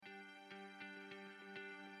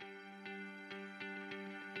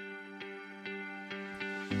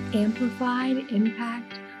Amplified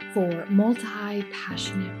impact for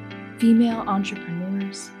multi-passionate female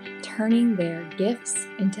entrepreneurs turning their gifts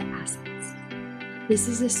into assets. This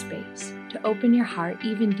is a space to open your heart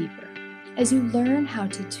even deeper as you learn how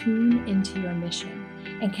to tune into your mission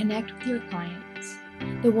and connect with your clients,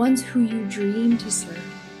 the ones who you dream to serve,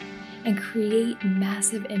 and create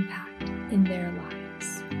massive impact in their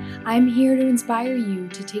lives. I'm here to inspire you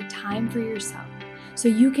to take time for yourself so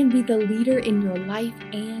you can be the leader in your life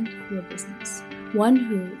and your business, one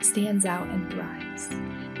who stands out and thrives.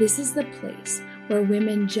 This is the place where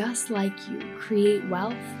women just like you create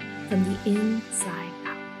wealth from the inside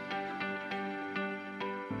out.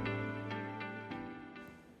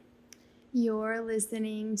 You're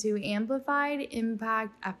listening to Amplified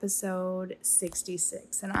Impact episode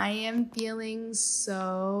 66, and I am feeling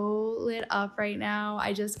so lit up right now.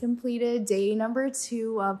 I just completed day number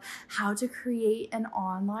 2 of how to create an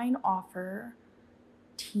online offer,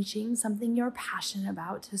 teaching something you're passionate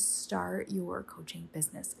about to start your coaching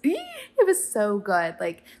business. It was so good.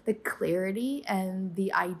 Like the clarity and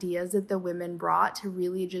the ideas that the women brought to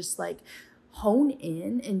really just hone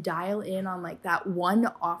in and dial in on that one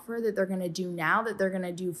offer that they're going to do now, that they're going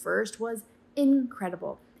to do first, was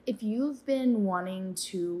incredible. If you've been wanting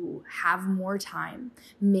to have more time,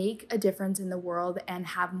 make a difference in the world, and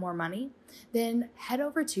have more money, then head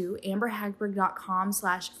over to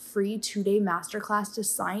amberhagberg.com/free 2-day masterclass to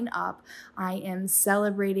sign up. I am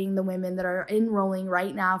celebrating the women that are enrolling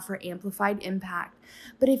right now for Amplified Impact.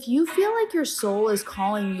 But if you feel like your soul is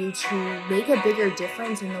calling you to make a bigger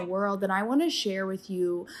difference in the world, then I want to share with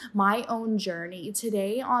you my own journey.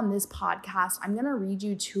 Today on this podcast, I'm going to read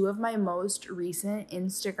you 2 of my most recent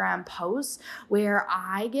Instagram posts where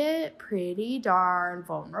I get pretty darn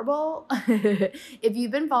vulnerable. If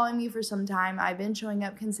you've been following me for some time, I've been showing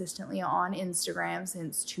up consistently on Instagram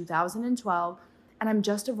since 2012. And I'm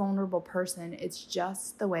just a vulnerable person. It's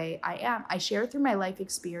just the way I am. I share through my life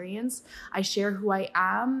experience. I share who I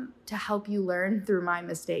am to help you learn through my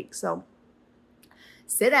mistakes. So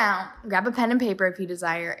sit down, grab a pen and paper if you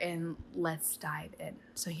desire, and let's dive in.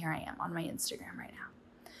 So here I am on my Instagram right now.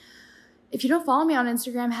 If you don't follow me on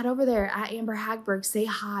Instagram, head over there at Amber Hagberg. Say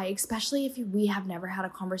hi, especially if we have never had a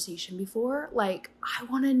conversation before. I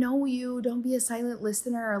want to know you. Don't be a silent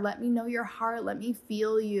listener. Let me know your heart. Let me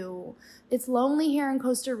feel you. It's lonely here in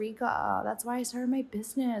Costa Rica. That's why I started my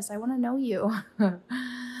business. I want to know you.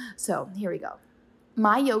 So here we go.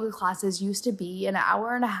 My yoga classes used to be an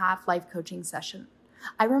 1.5-hour life coaching session.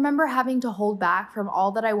 I remember having to hold back from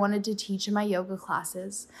all that I wanted to teach in my yoga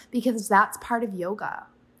classes because that's part of yoga.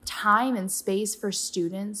 Time and space for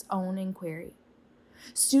students' own inquiry.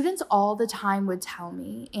 Students all the time would tell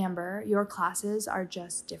me, Amber, your classes are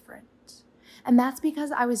just different. And that's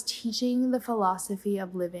because I was teaching the philosophy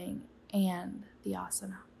of living and the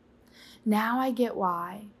asana. Now I get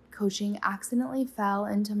why coaching accidentally fell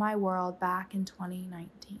into my world back in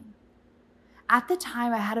 2019. At the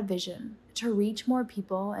time, I had a vision to reach more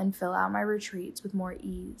people and fill out my retreats with more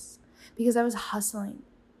ease because I was hustling.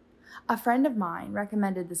 A friend of mine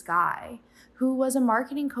recommended this guy who was a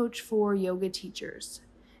marketing coach for yoga teachers.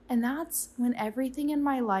 And that's when everything in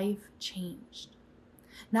my life changed.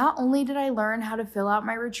 Not only did I learn how to fill out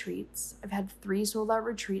my retreats, I've had 3 sold out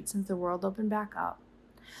retreats since the world opened back up,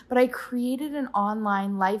 but I created an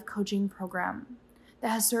online life coaching program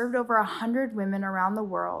that has served over 100 women around the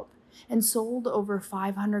world and sold over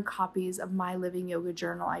 500 copies of my Living Yoga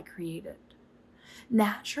Journal I created.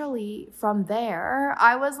 Naturally, from there,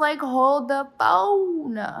 I was like, hold the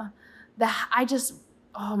phone.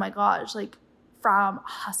 Oh my gosh, from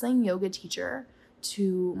hustling yoga teacher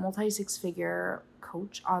to multi-6-figure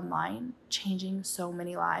coach online, changing so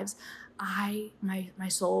many lives. My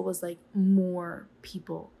soul was like, more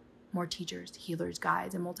people, more teachers, healers,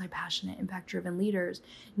 guides, and multi-passionate, impact-driven leaders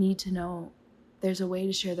need to know there's a way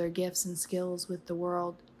to share their gifts and skills with the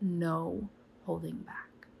world, no holding back.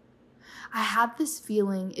 I have this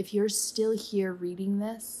feeling if you're still here reading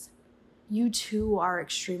this, you too are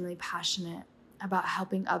extremely passionate about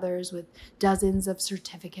helping others with dozens of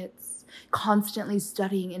certificates, constantly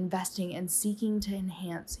studying, investing, and seeking to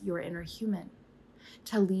enhance your inner human,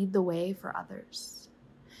 to lead the way for others.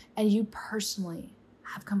 And you personally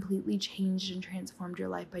have completely changed and transformed your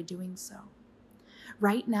life by doing so.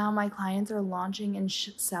 Right now, my clients are launching and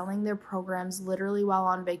selling their programs literally while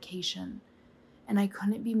on vacation. And I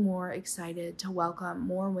couldn't be more excited to welcome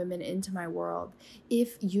more women into my world.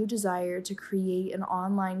 If you desire to create an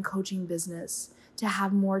online coaching business to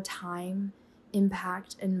have more time,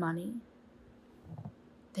 impact, and money,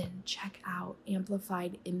 then check out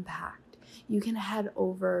Amplified Impact. you can head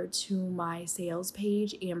over to my sales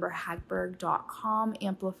page, amberhagberg.com,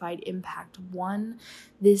 Amplified Impact 1.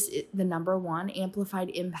 This is the number 1, Amplified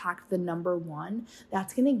Impact, the number 1.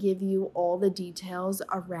 That's going to give you all the details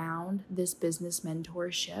around this business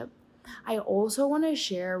mentorship. I also want to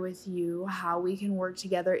share with you how we can work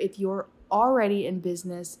together if you're already in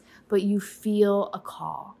business, but you feel a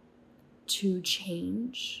call to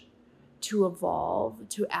change, to evolve,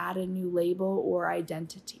 to add a new label or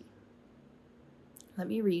identity. Let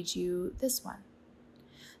me read you this one.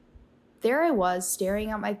 There I was staring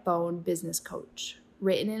at my phone, business coach,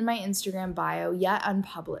 written in my Instagram bio, yet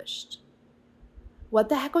unpublished. What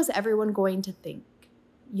the heck was everyone going to think?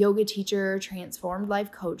 Yoga teacher, transformed life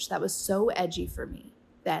coach that was so edgy for me.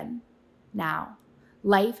 Then, now,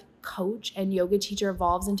 life coach and yoga teacher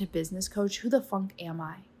evolves into business coach. Who the funk am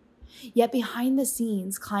I? Yet behind the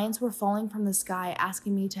scenes, clients were falling from the sky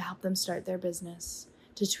asking me to help them start their business,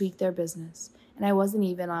 to tweak their business. And I wasn't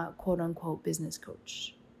even a quote unquote business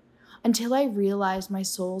coach. Until I realized my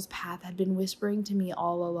soul's path had been whispering to me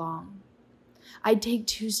all along. I'd take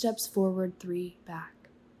 2 steps forward, 3 back.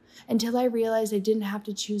 Until I realized I didn't have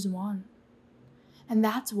to choose one. And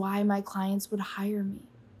that's why my clients would hire me.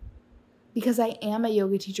 Because I am a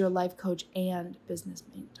yoga teacher, life coach, and business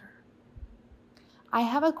mentor. I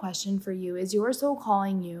have a question for you. Is your soul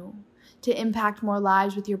calling you to impact more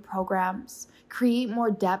lives with your programs, create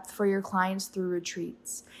more depth for your clients through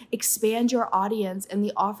retreats, expand your audience and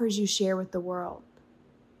the offers you share with the world?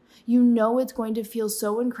 You know it's going to feel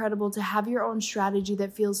so incredible to have your own strategy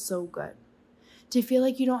that feels so good. To feel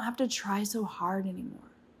like you don't have to try so hard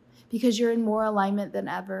anymore because you're in more alignment than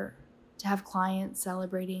ever, to have clients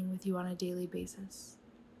celebrating with you on a daily basis.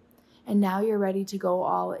 And now you're ready to go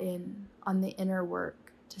all in on the inner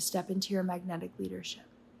work to step into your magnetic leadership,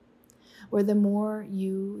 where the more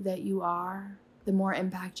you that you are, the more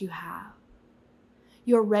impact you have.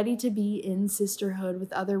 You're ready to be in sisterhood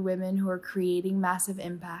with other women who are creating massive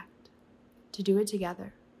impact, to do it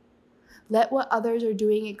together. Let what others are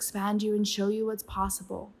doing expand you and show you what's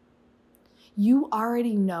possible. You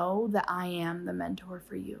already know that I am the mentor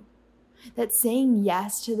for you. That saying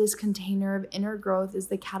yes to this container of inner growth is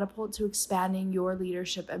the catapult to expanding your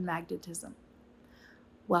leadership and magnetism.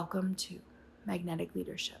 Welcome to Magnetic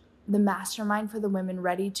Leadership, the mastermind for the woman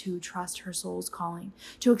ready to trust her soul's calling,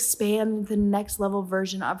 to expand the next level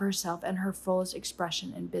version of herself and her fullest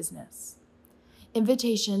expression in business.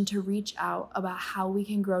 Invitation to reach out about how we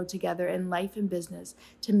can grow together in life and business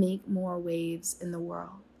to make more waves in the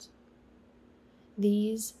world.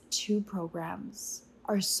 These 2 programs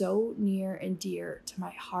are so near and dear to my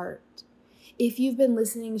heart. If you've been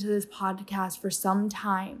listening to this podcast for some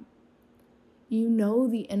time, you know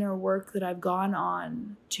the inner work that I've gone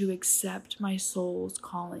on to accept my soul's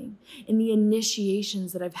calling and the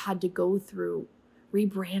initiations that I've had to go through,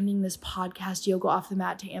 rebranding this podcast, Yoga Off the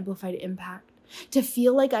Mat, to Amplified Impact. To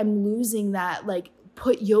feel like I'm losing that,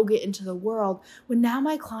 put yoga into the world, when now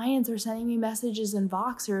my clients are sending me messages in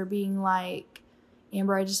Voxer being like,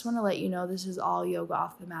 Amber, I just want to let you know this is all yoga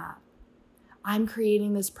off the mat. I'm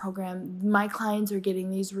creating this program. My clients are getting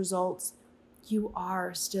these results. You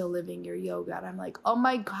are still living your yoga. And I'm like, oh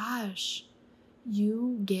my gosh,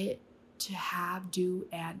 you get to have, do,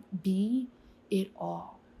 and be it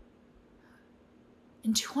all.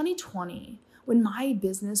 In 2020, when my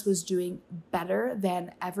business was doing better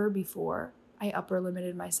than ever before, I upper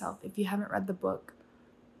limited myself. If you haven't read the book,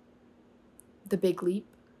 The Big Leap,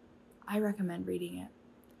 I recommend reading it.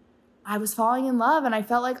 I was falling in love and I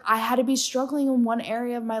felt like I had to be struggling in one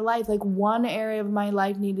area of my life. Like one area of my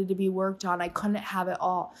life needed to be worked on. I couldn't have it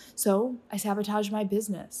all. So I sabotaged my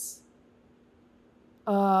business.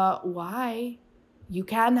 Why? You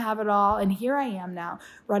can have it all. And here I am now,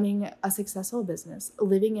 running a successful business,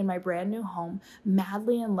 living in my brand new home,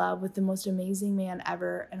 madly in love with the most amazing man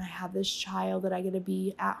ever. And I have this child that I get to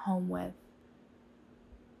be at home with.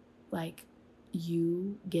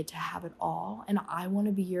 You get to have it all. And I want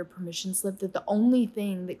to be your permission slip that the only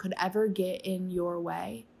thing that could ever get in your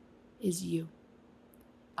way is you.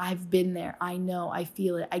 I've been there. I know. I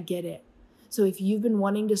feel it. I get it. So if you've been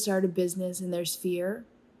wanting to start a business and there's fear,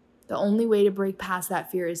 the only way to break past that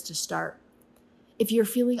fear is to start. If you're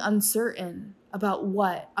feeling uncertain about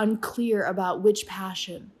what, unclear about which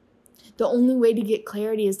passion, the only way to get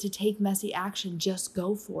clarity is to take messy action. Just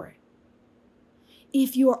go for it.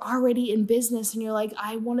 If you're already in business and you're like,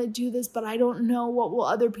 I want to do this, but I don't know what will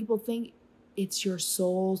other people think, it's your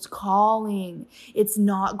soul's calling. It's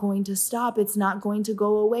not going to stop. It's not going to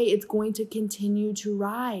go away. It's going to continue to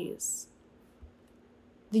rise.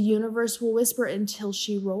 The universe will whisper until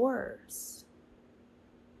she roars.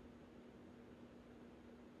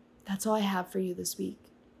 That's all I have for you this week.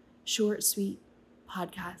 Short, sweet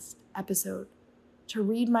podcast episode to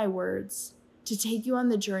read my words, to take you on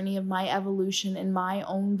the journey of my evolution in my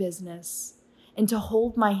own business, and to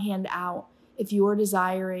hold my hand out if you're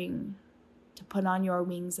desiring to put on your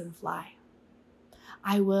wings and fly.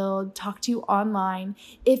 I will talk to you online.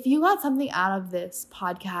 If you got something out of this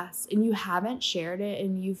podcast and you haven't shared it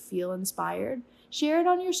and you feel inspired, share it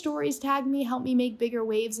on your stories, tag me, help me make bigger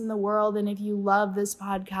waves in the world. And if you love this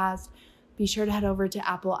podcast, be sure to head over to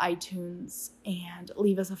Apple iTunes and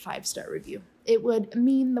leave us a 5-star review. It would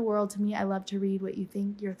mean the world to me. I love to read what you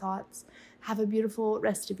think, your thoughts. Have a beautiful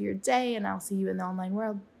rest of your day, and I'll see you in the online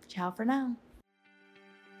world. Ciao for now.